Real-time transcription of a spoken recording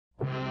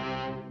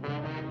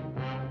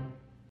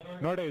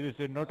Nowadays,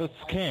 it's not a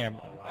scam,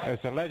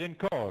 it's a legend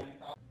call.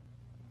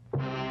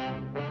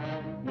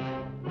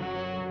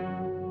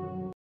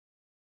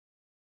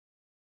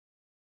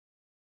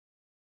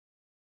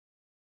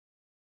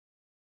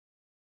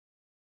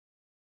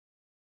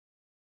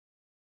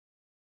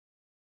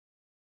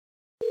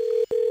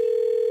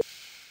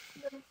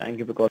 Thank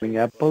you for calling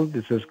Apple.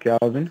 This is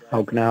Calvin.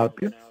 How can I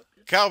help you?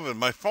 Calvin,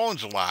 my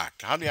phone's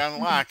locked. How do you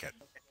unlock it?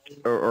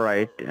 All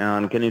right.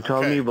 And can you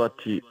tell me Okay. what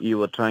you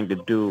were trying to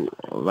do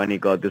when you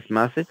got this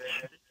message?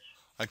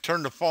 I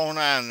turned the phone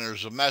on and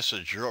there's a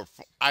message. Your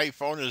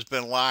iPhone has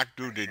been locked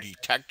due to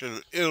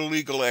detected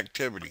illegal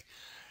activity.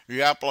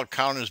 Your Apple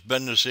account has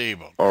been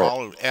disabled. Or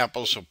Call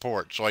Apple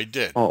support. So I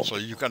did. oh, So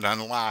you can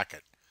unlock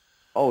it.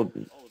 oh,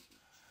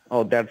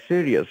 oh, that's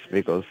serious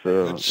because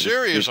It's we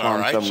serious, all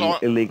found right. some So,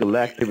 illegal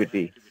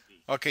activity.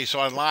 okay,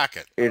 so unlock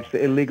it. It's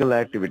illegal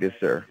activity,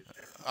 sir.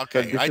 Sir,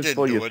 Okay, this I is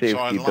for didn't your do it, so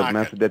safety. The unlock it.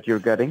 message that you're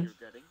getting.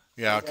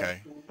 Yeah,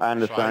 okay. I So I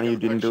understand you gotta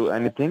didn't fix do it.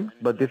 anything,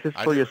 but this is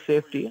I for did your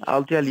safety.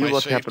 I'll tell you my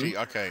what happened. safety.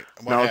 Okay,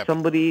 what Now happened?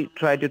 somebody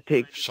tried to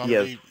take yes.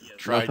 Somebody Now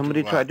tried to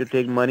somebody what? tried to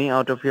take money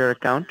out of your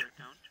account.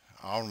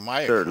 On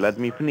my Sir, account. let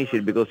me finish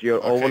it because you're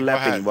Okay, go ahead.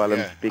 overlapping while I'm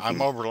Yeah, I'm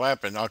speaking.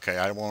 overlapping. Okay,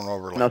 I won't Now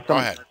overlap. Go some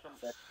ahead.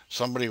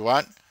 Somebody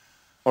what?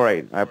 all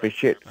right, I Okay.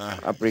 appreciate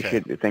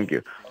it. Thank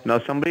you. Now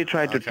somebody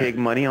tried to Okay. take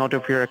money out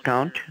of your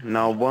account.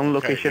 Now one Okay.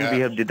 location we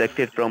Yeah. have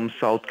detected from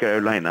South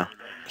Carolina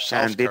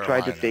South and they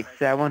tried to Carolina. take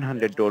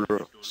 $700.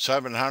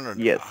 700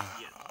 Yes.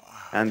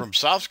 And from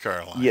South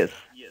Carolina. yes,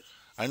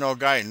 I know a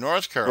guy in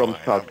North from Carolina,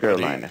 South but he,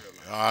 Carolina.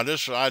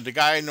 the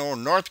guy I know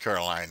in North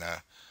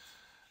Carolina,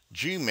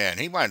 G-Man,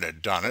 he might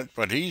have done it,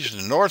 but he's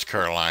in North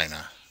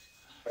Carolina.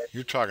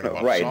 You're talking No,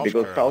 about right, South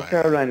because South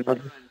Carolina.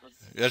 Carolina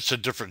It's a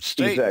different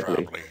state,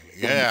 exactly. probably.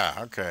 Yeah.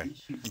 Okay.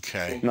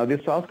 Okay. Now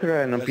the South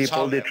Carolina That's how.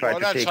 people they tried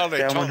Well, to take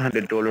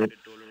 $700.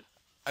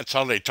 that's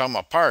how they tell them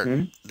apart.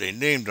 Hmm? They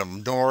named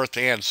them North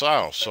and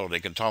South so they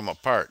can tell them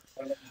apart.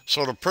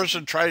 So the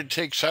person tried to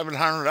take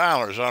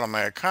 $700 out of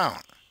my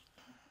account.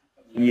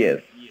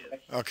 Yes.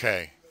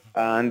 Okay.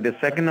 And the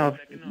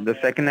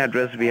second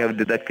address we have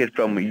deducted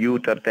from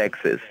Utah,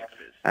 Texas,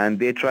 and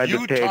they tried to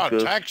Utah,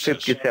 take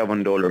Texas.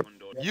 $57.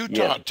 Yes.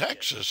 Utah,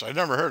 Texas. I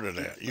never heard of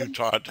that.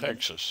 Utah,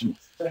 Texas.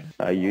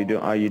 You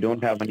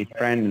don't have any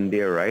friend in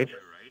there, right?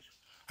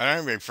 I don't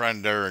have any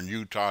friend there in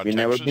Utah, You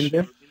never been Texas.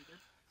 there.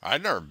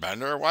 I've never been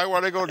there. Why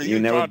would I go to You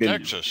never Utah, been.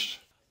 Texas?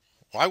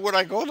 Why would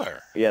I go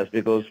there? Yes,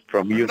 because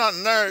from There's you.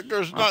 nothing there.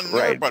 There's nothing there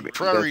Right. but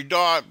Because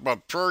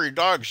prairie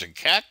dogs and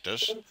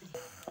cactus.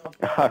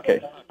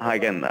 okay, I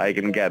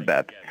can get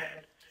that.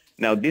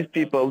 Now these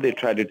people they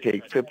try to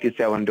take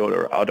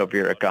 $57 out of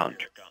your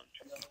account.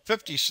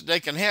 50. They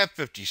can have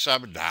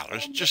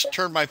 $57. Just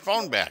turn my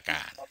phone back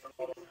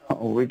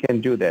on. We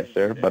can do that,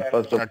 sir. But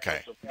first of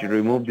Okay. all, to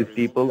remove these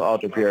people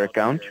out of your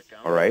account,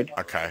 all right?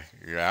 Okay.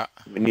 Yeah.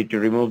 We need to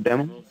remove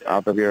them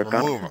out of your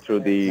account Remove them. through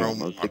the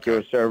Okay.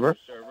 secure server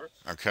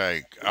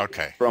Okay.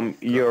 Okay. from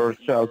your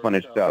cell phone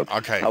itself.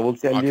 Okay. I will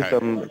tell you Okay.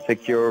 some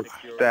secure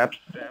steps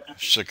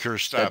Secure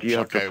that you steps.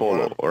 have to Okay. follow,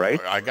 Well, all right?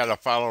 I gotta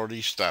follow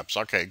these steps.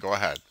 Okay. Go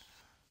ahead.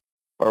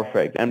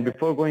 Perfect. And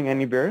before going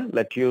anywhere,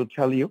 let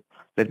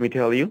me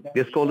tell you,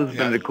 this call has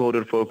been Yeah.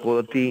 recorded for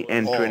quality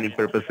and Oh. training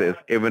purposes.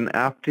 Even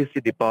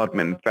FTC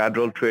Department,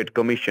 Federal Trade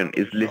Commission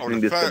is Oh.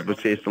 listening this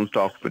conversation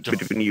talk The,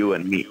 between you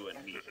and me.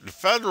 the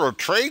Federal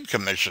Trade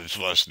Commission's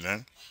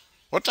listening.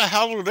 What the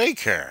hell do they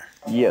care?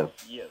 Yes,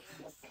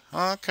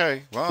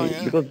 Okay. Well,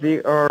 yeah. because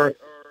they are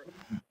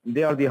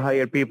the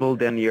higher people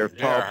than your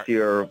They're cops,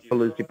 your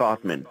police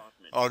department.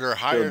 oh, they're So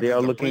higher they than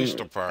are the police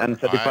looking and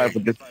department. certified for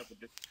this.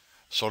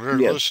 So they're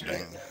Yes,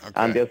 listening.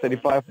 and Okay. they're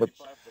certified for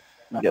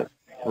yes,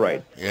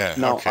 right. Yeah.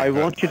 Now Okay. I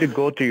Good. want you to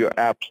go to your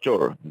app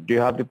store. Do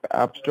you have the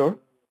app store?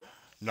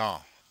 No,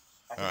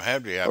 I don't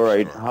have the All App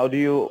right. Store. How do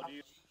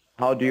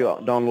you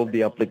download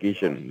the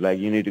application? Like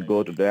you need to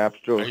go to the app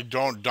store I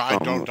don't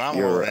from download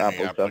your any Apple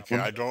cell application.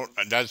 phone. I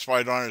don't. That's why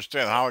I don't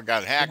understand how it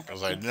got hacked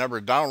because I never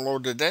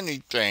downloaded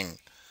anything.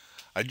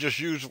 I just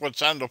use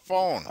what's on the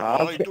phone.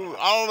 Okay.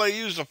 All I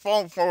use the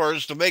phone for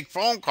is to make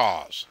phone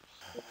calls.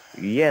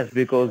 Yes,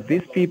 because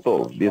these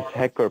people, these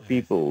hacker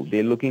people,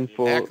 they're looking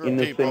for Hacker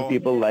innocent people.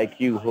 people like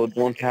you who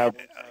don't Yeah,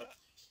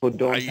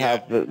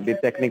 have the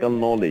technical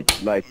knowledge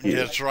like you.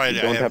 that's right.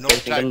 You don't have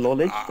technical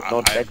knowledge,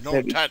 not I tech have no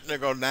savvy.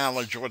 technical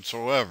knowledge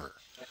whatsoever.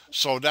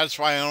 So that's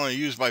why I only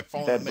use my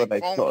phone to That's what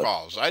make I phone thought.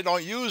 calls. I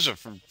don't use it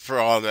for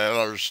all that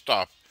other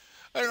stuff.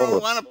 I don't Oh,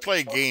 want to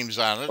play games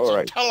on it. It's all a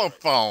right.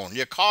 telephone.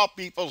 You call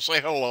people,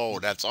 say hello.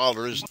 That's all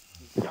there is.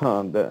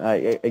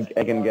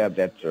 I can get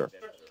that, sir.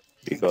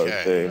 Because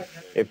Okay.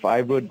 if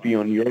I would be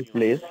on your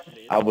place,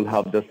 I will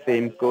have the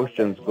same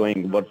questions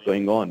going, what's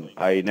going on?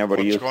 I never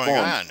What's use going phone,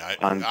 on?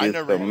 and I this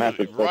never use message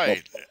it. pop up.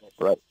 Right.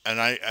 Right. And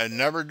I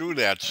never do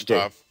that Okay.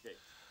 stuff.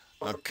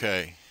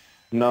 Okay.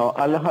 Now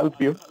I'll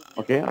help you.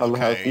 Okay, I'll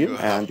help Okay. you, You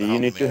and you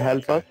help need me. to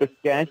help us Okay.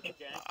 to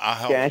I'll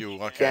help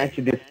you. Okay. catch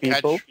these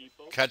people.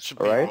 Catch the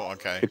All right, people.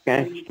 Okay. to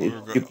catch these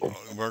We're go- people.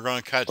 we're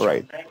going to catch All them.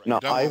 right. Now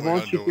Then I what we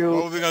want going to you do?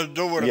 What to are we going to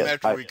do with them yes,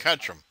 after we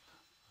catch them?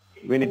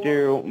 we need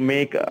to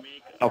make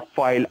a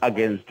file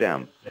against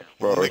them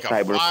We'll for make a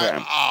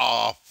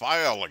cybercrime,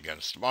 file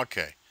against them.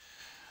 Okay.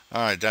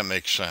 All right, that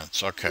makes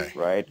sense. Okay.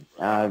 right?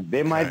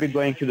 They might Okay. be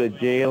going to the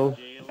jail,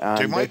 They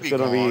and might that's be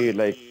gonna be gone.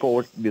 like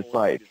court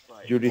decide,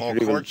 Well, judiciary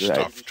will court decide.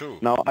 stuff too.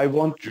 Now I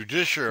want,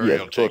 Judiciary yes,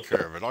 will take court care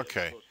stuff, of it.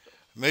 Okay.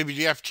 Maybe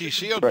the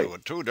FTC will right? do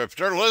it too. If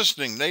they're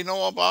listening, they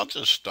know about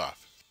this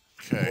stuff.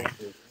 Okay.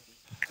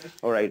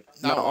 All right.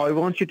 Now Now, I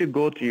want you to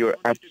go to your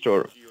app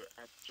store.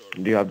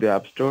 Do you have the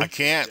app I store?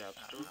 can't.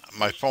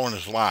 My phone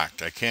is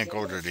locked. I can't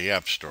go to the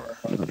app store.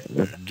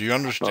 Do you Oh,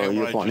 understand what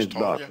your I phone is just told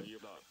blocked. you?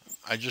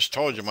 I just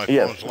told you my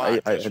Yes, phone's I,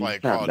 locked. I That's why I understand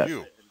called that.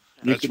 you.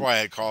 You That's can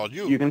why I called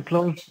you you. can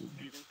close.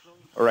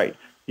 All right.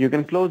 You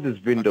can close this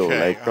window Okay.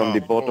 like from Oh the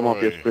bottom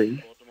of your boy.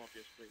 screen,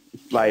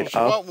 slide Close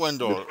up what the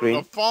window? The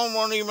screen. phone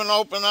won't even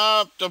open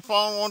up. The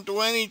phone won't do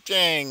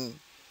anything.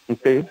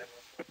 Okay.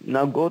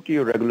 Now go to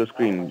your regular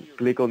screen.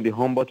 Click on the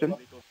home button.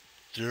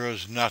 There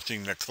is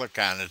nothing to click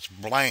on. It's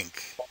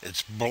blank.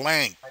 It's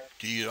blank.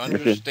 Do you Okay.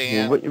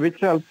 understand? Which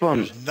cell phone?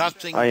 There's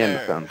nothing I there.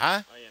 understand.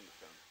 Huh?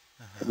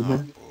 Oh hmm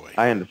boy.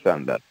 I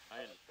understand that.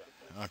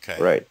 Okay.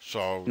 Right.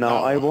 So Now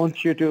now I what?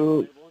 want you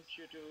to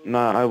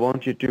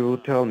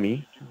tell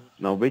me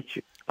now which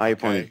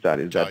iPhone is Okay. that?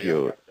 Is Tell that you.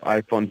 your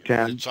iPhone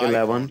 10, It's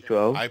 11, iPhone.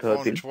 12, iPhone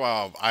 13?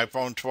 12.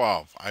 iPhone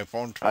 12.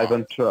 iPhone 12.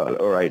 iPhone 12.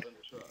 All right.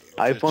 It's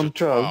a iPhone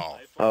 12,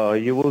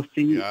 12. you will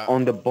see Yeah.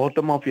 on the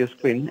bottom of your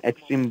screen,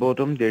 extreme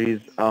bottom, there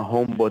is a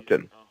home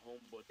button.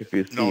 If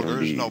you see No, on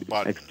there is the no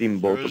button. extreme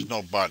There is bottom,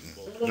 no button.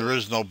 There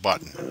is no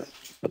button.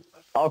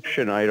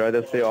 option, I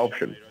rather say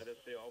option,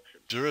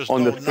 There is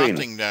on no the screen.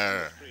 nothing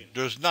there.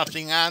 There's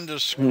nothing on the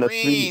On the screen,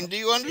 screen. Do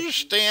you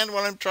understand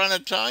what I'm trying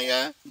to tell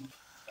you?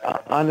 I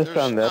There's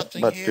understand that,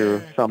 nothing but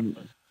here.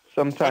 What's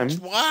sometime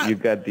what? you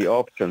get the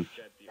options.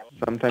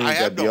 Sometimes I you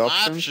have get the no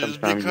options, options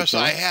sometimes you because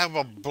I don't. have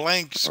a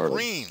blank Or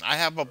screen. I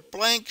have a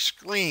blank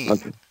screen.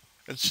 okay,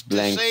 It's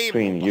blank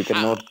screen, disabled. you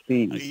cannot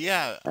see.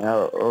 Yeah,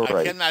 All I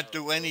right, cannot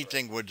do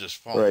anything with this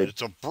phone. right.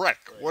 It's a brick.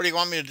 What do you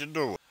want me to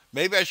do?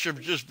 Maybe I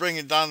should just bring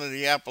it down to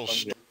the Apple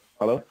store.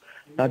 Hello?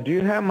 Now, do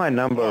you have my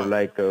number? What?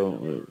 Like,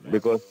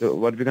 because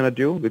what we're gonna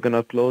do, we're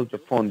gonna close the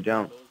phone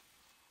down.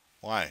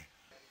 Why?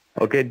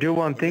 Okay, do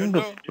one What are you thing.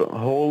 gonna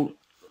do?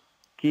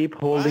 Keep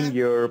holding What?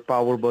 your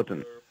power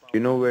button. You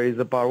know where is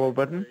the power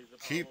button?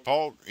 Keep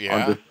hold. On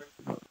Yeah. this,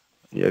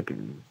 yeah.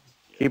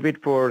 Keep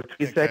it for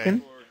three Okay.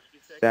 seconds,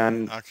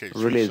 then Okay.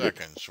 Three release it.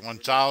 seconds.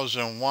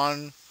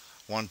 1001,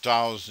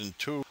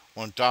 1002,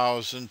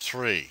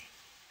 1003.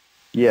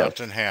 Yes,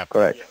 Nothing happened.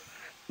 correct.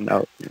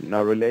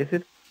 Now release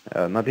it.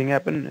 Nothing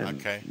happened and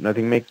Okay.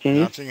 nothing make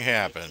changes. Nothing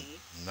happened.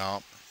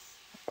 No.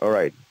 All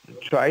right.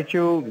 Try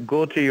to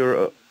go to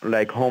your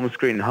like home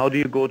screen. How do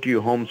you go to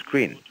your home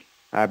screen?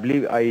 I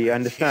believe I I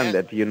understand can't.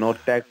 that you're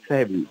not tech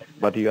savvy,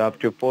 but you have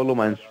to follow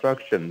my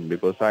instruction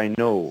because I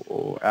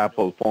know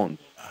Apple phones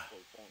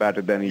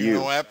better than You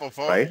know you, apple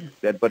phone? right?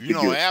 That's what You you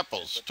know do.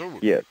 apples too.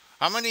 Yes.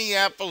 How many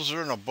apples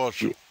are in a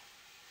bushel? Ye-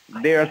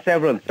 There are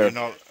several, Do you sir.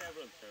 know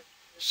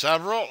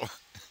several?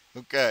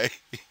 Okay.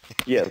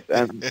 Yes,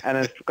 and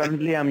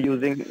currently I'm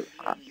using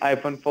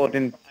iPhone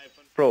 14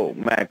 Pro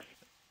Max.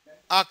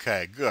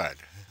 Okay, good.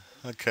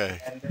 Okay.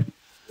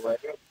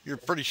 You're a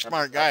pretty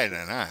smart guy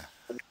then, huh?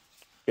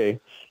 Okay.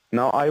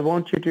 Now I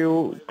want you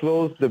to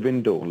close the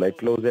window, like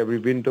close every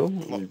window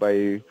Clo- by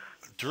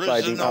There isn't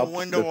sliding no up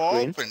window the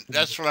screen. open.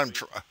 That's what I'm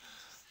trying.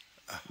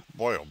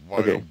 Boy, oh boy, oh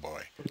Okay.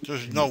 boy.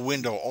 There's no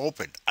window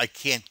open. I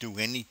can't do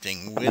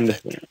anything with it.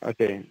 Understand.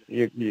 Okay.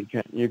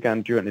 You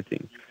can't do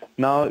anything.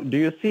 Now, do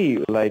you see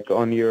like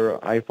on your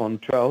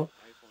iPhone 12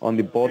 on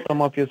the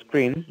bottom of your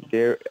screen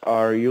there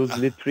are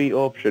usually three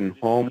options: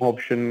 home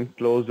option,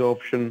 close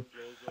option,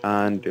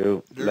 and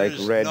There like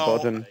is red no.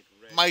 button.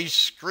 My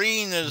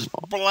screen is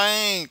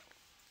blank.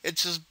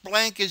 It's as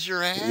blank as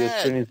your Your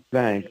screen head. is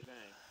blank.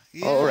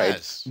 All right.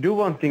 Yes. Do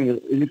one thing.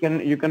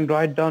 You can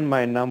write down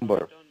my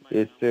number.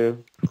 It's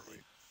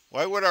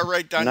Why would I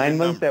write down your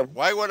number? 917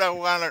 Why would I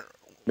want to?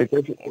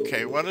 because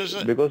Okay, what is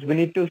it? we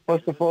need to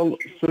first of all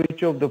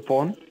switch off the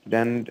phone,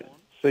 then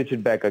switch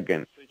it back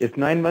again. It's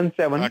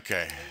 917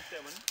 Okay.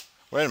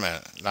 Wait a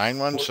minute.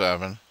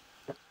 917.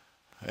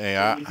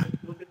 Yeah. What's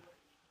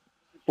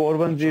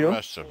the 410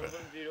 rest of it?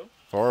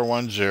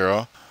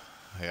 410.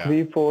 Yeah.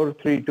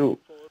 3432.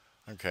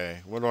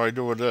 Okay. What do I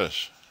do with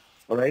this?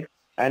 All right.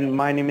 And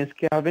my name is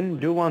Calvin.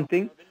 Do one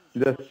thing.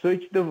 The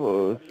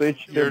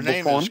Your the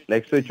name is phone,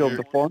 like switch off your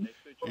the phone.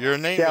 your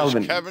name is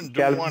Calvin. Kevin.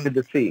 Do Calvin with one.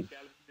 the C.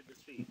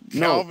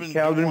 No, Calvin. Do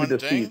Calvin with one the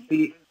C. thing.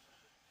 C.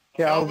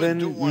 Calvin.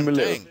 Do Calvin one Miller.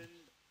 thing.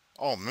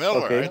 Oh,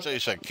 Miller. I Okay. thought you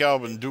said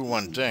Calvin. Do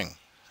one thing.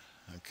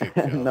 Okay,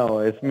 Calvin. No,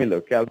 it's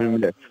Miller. Calvin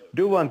Miller.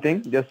 Do one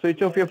thing. Just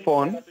switch off your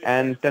phone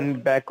and turn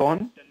it back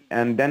on,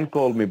 and then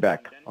call me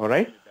back. All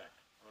right.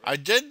 I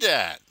did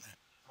that.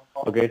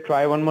 Okay.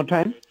 Try one more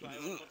time.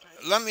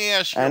 Let me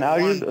ask you And are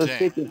you one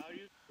thing. speaking?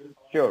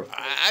 Sure.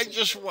 I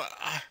just want.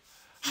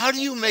 How do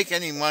you make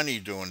any money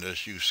doing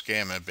this, you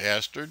scamming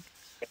bastard?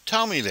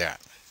 Tell me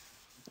that.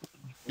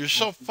 You're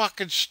so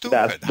fucking That's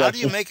stupid. How do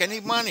that's you make any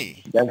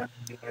money? that's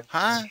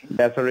Huh?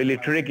 that's a really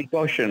tricky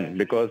question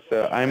because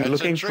I'm That's a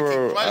looking tricky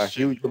for a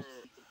question. huge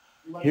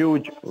You're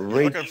looking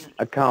rich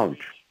for, account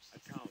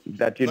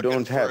that you looking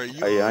don't for have. a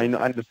I huge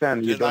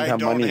understand you that don't I have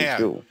don't money have.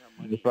 too.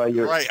 That's why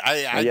you Right.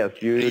 yes,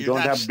 you You're don't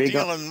not have big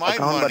stealing my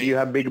account, but you money.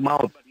 have big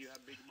mouth.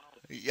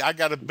 I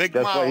got a big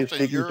That's why you're mouth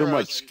and speaking too you're a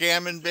much.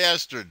 scamming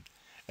bastard.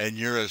 And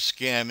you're a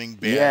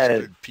scamming Yes,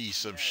 bastard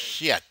piece of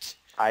shit.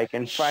 I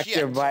can fuck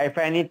your Shit. wife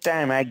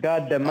anytime. I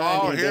got the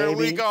Oh, money, here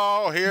we baby.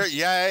 go. Here,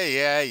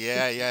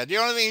 yeah. The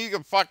only thing you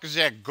can fuck is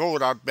that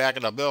goat out back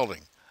in the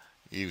building.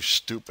 You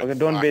stupid Okay,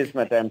 don't fuck. waste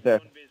my time, sir.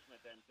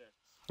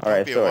 All Don't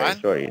right, be sorry,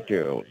 what? sorry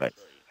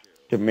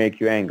to make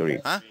you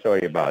angry. Huh?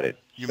 Sorry about it.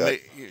 You Sorry,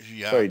 make,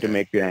 yeah, sorry to okay.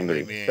 make you You made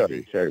angry. me Sorry,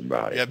 angry. sorry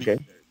about it. Yeah, but Okay.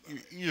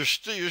 you're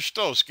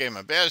still a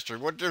scamming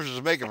bastard. What difference does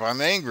it make if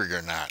I'm angry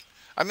or not?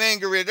 I'm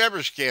angry at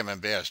every scamming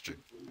bastard.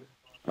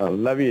 Oh,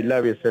 love you,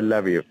 sir,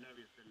 love you.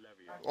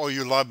 Oh,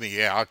 you love me?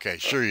 Yeah, okay,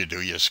 sure you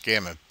do. You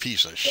scamming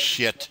piece of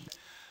shit.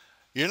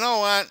 You know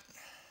what?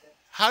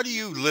 How do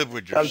you live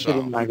with Tell to the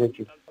yourself?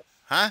 market.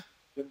 Huh?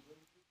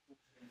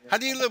 How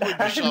do you live with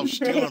yourself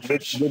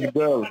With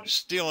girl,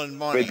 stealing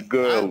money? with Huh?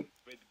 girl.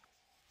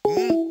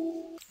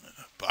 Hmm?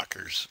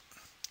 Buckers.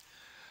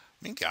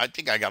 I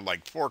think I got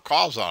like 4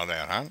 calls on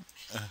that, huh?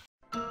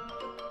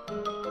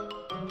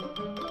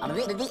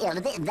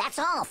 That's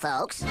all,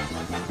 folks.